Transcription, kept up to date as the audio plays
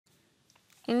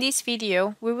In this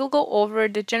video, we will go over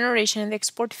the generation and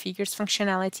export figures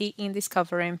functionality in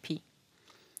DiscoverMP.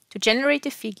 To generate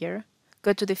a figure,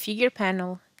 go to the Figure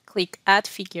panel, click Add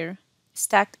Figure,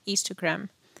 Stacked Histogram,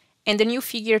 and the New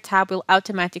Figure tab will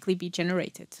automatically be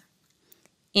generated.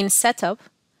 In Setup,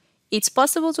 it's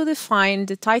possible to define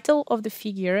the title of the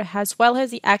figure as well as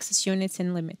the axis units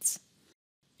and limits.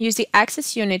 Use the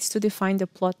axis units to define the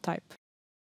plot type.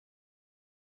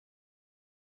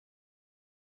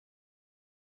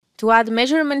 To add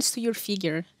measurements to your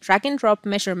figure, drag and drop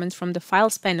measurements from the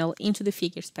Files panel into the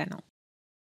Figures panel.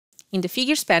 In the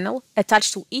Figures panel,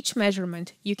 attached to each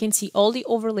measurement, you can see all the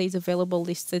overlays available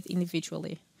listed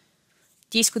individually.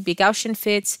 These could be Gaussian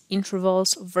fits,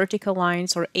 intervals, vertical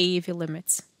lines, or AAV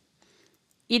limits.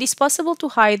 It is possible to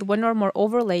hide one or more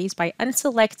overlays by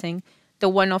unselecting the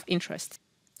one of interest.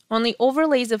 Only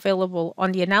overlays available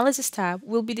on the Analysis tab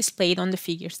will be displayed on the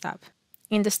Figures tab.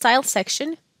 In the Style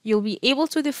section, you'll be able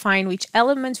to define which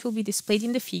elements will be displayed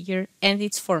in the figure and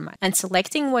its format, and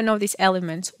selecting one of these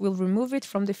elements will remove it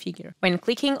from the figure. When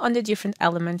clicking on the different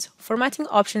elements, formatting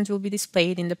options will be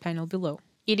displayed in the panel below.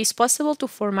 It is possible to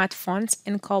format fonts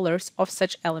and colors of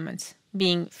such elements,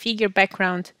 being figure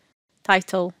background,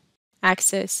 title,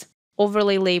 axis,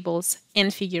 overlay labels,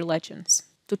 and figure legends.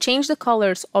 To change the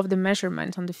colors of the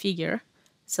measurement on the figure,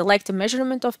 select the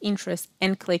measurement of interest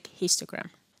and click Histogram.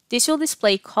 This will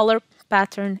display color,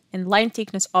 pattern, and line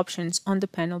thickness options on the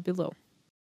panel below.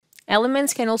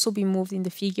 Elements can also be moved in the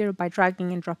figure by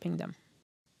dragging and dropping them.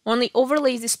 Only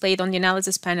overlays displayed on the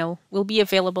Analysis panel will be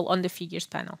available on the Figures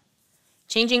panel.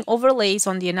 Changing overlays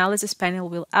on the Analysis panel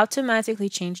will automatically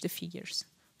change the figures.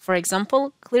 For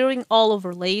example, clearing all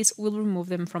overlays will remove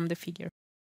them from the figure.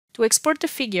 To export the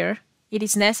figure, it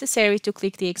is necessary to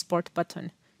click the Export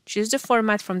button, choose the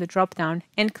format from the drop-down,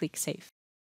 and click Save.